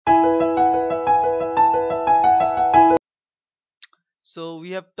So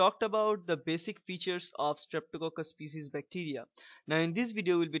we have talked about the basic features of Streptococcus species bacteria. Now in this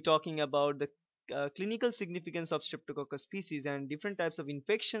video we'll be talking about the clinical significance of Streptococcus species and different types of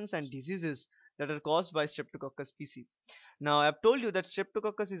infections and diseases that are caused by Streptococcus species. Now I've told you that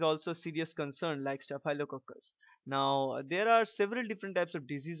Streptococcus is also a serious concern like Staphylococcus. Now there are several different types of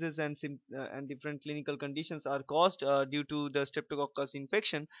diseases and different clinical conditions are caused due to the Streptococcus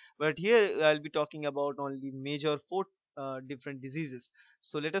infection, but here I'll be talking about only major four different diseases.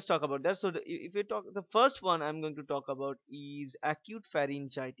 So let us talk about that. So if we talk, the first one I'm going to talk about is acute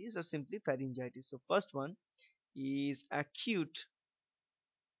pharyngitis or simply pharyngitis. So first one is acute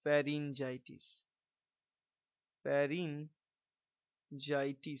pharyngitis. Pharyngitis,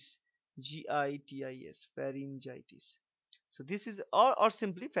 Gitis, pharyngitis. So this is or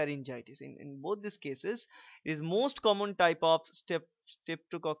simply pharyngitis. In both these cases, it is most common type of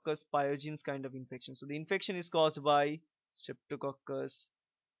Streptococcus pyogenes kind of infection. So the infection is caused by Streptococcus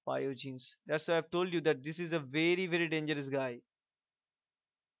pyogenes. That's why I've told you that this is a very dangerous guy,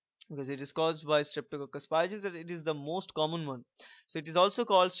 because it is caused by Streptococcus pyogenes and it is the most common one. So it is also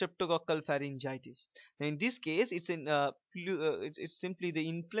called Streptococcal pharyngitis. Now in this case, it's simply the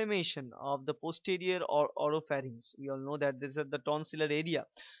inflammation of the posterior or oropharynx. We all know that this is the tonsillar area.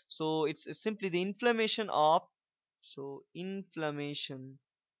 So it's simply the inflammation of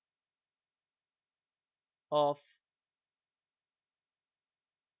of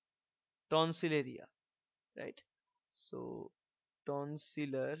tonsil area, right? So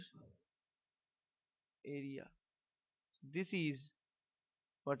tonsillar area. This is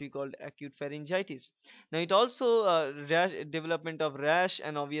what we call acute pharyngitis. Now it also rash development of rash,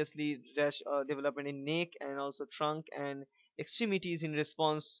 and obviously rash development in neck and also trunk and extremities in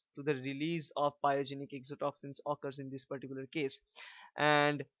response to the release of pyogenic exotoxins occurs in this particular case.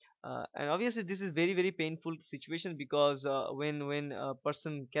 And obviously this is very painful situation, because when a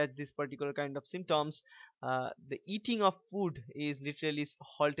person catch this particular kind of symptoms, the eating of food is literally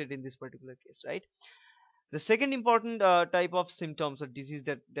halted in this particular case, right? The second important type of symptoms or disease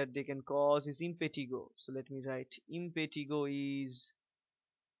that they can cause is impetigo. So let me write impetigo is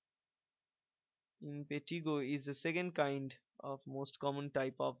the second kind of most common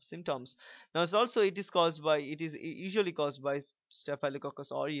type of symptoms. Now it is caused by, it is usually caused by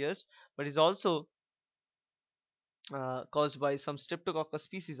Staphylococcus aureus, but is also caused by some Streptococcus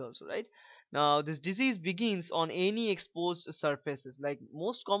species also, right? Now this disease begins on any exposed surfaces. Like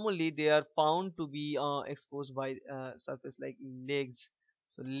most commonly they are found to be exposed by surface like legs.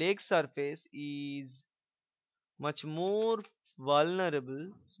 So leg surface is much more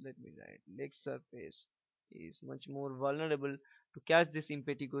vulnerable. So let me write, leg surface is much more vulnerable to catch this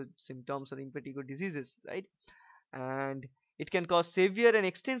impetigo symptoms or impetigo diseases, right? And it can cause severe and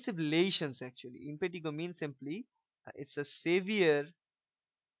extensive lesions. Actually impetigo means simply it's a severe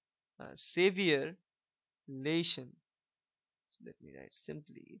lesion. So let me write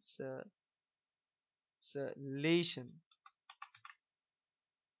simply, it's a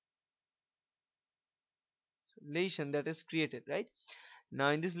lesion that is created, right?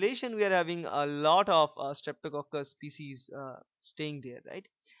 Now in this lesion we are having a lot of Streptococcus species staying there, right?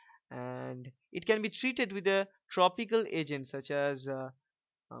 And it can be treated with a tropical agent such as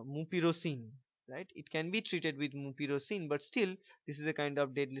mupirocin, right? It can be treated with mupirocin, but still this is a kind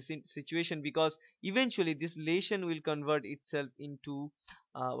of deadly situation, because eventually this lesion will convert itself into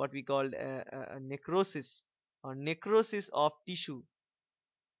what we call a necrosis, or necrosis of tissue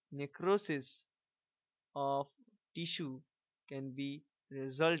can be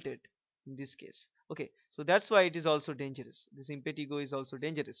resulted in this case. Okay, so that's why it is also dangerous. This impetigo is also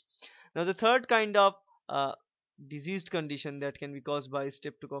dangerous. Now the third kind of uh, diseased condition that can be caused by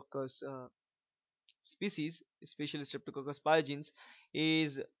Streptococcus species, especially Streptococcus pyogenes,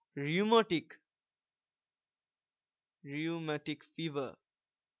 is rheumatic rheumatic fever.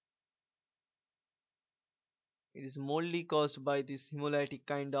 It is mostly caused by this hemolytic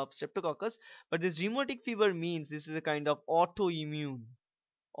kind of Streptococcus, but this rheumatic fever means this is a kind of autoimmune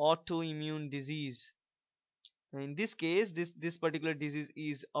disease. And in this case, this particular disease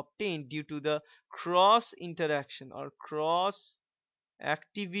is obtained due to the cross interaction or cross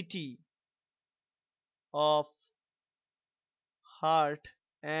activity of heart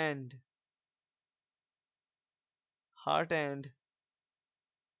and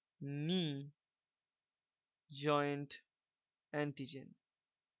knee joint antigen,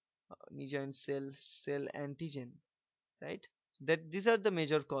 knee joint cell antigen, right? So that these are the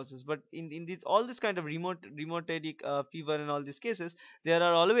major causes. But in this all this kind of rheumatic fever and all these cases, there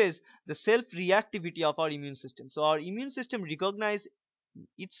are always the self reactivity of our immune system. So our immune system recognize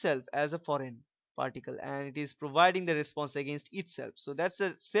itself as a foreign, particle, and it is providing the response against itself. So that's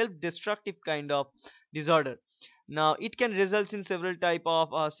a self-destructive kind of disorder. Now it can result in several type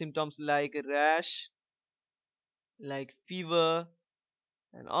of symptoms like rash, like fever,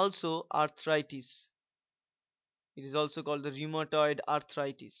 and also arthritis. It is also called the rheumatoid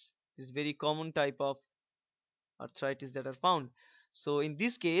arthritis. This is very common type of arthritis that are found. So in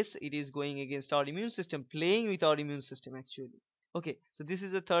this case it is going against our immune system, playing with our immune system actually. Okay, so this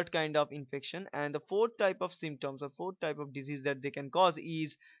is the third kind of infection, and the fourth type of symptoms or fourth type of disease that they can cause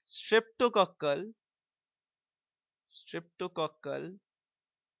is streptococcal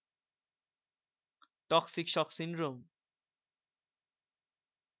toxic shock syndrome.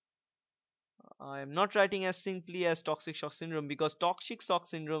 I am not writing as simply as toxic shock syndrome because toxic shock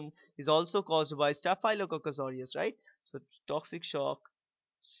syndrome is also caused by staphylococcus aureus, right? So toxic shock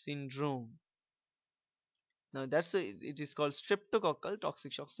syndrome. Now that's it is called streptococcal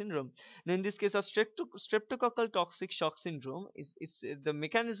toxic shock syndrome. Now in this case of streptococcal toxic shock syndrome, is the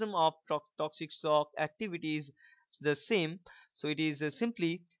mechanism of toxic shock activity is the same. So it is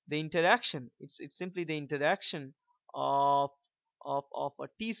simply the interaction. It's simply the interaction of of a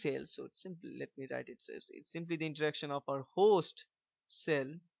T cell. So it's simply, let me write it, says it's simply the interaction of our host cell,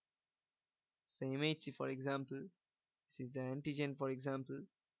 say MHC for example. This is the antigen for example,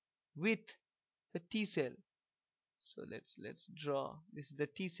 with the T cell. So let's draw, this is the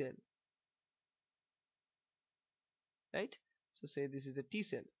T cell, right? So say this is the T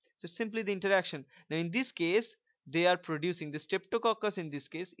cell. So simply the interaction. Now in this case they are producing, the streptococcus in this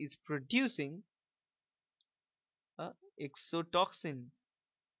case is producing a exotoxin,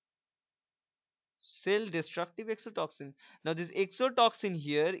 cell destructive exotoxin. Now this exotoxin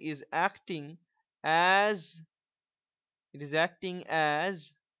here is acting as, it is acting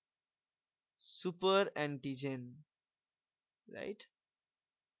as super antigen, right?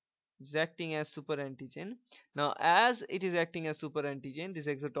 It's acting as super antigen. Now as it is acting as super antigen, this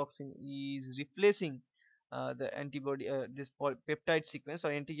exotoxin is replacing the antibody, this peptide sequence or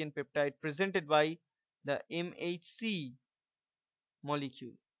antigen peptide presented by the MHC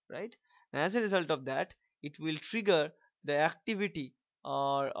molecule, right? And as a result of that, it will trigger the activity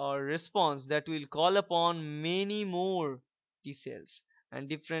or response that will call upon many more T cells and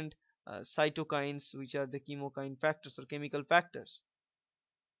different cytokines, which are the chemokine factors or chemical factors,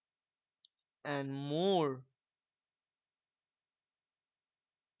 and more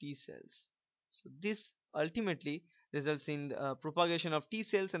T cells. So this ultimately results in propagation of T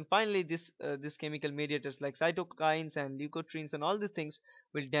cells, and finally this chemical mediators like cytokines and leukotrienes and all these things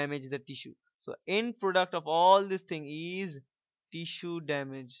will damage the tissue. So end product of all this thing is tissue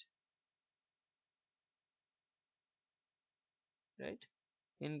damage, right?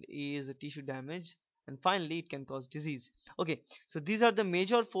 End is a tissue damage, and finally it can cause disease. Okay, so these are the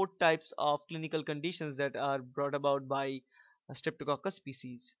major four types of clinical conditions that are brought about by Streptococcus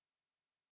species.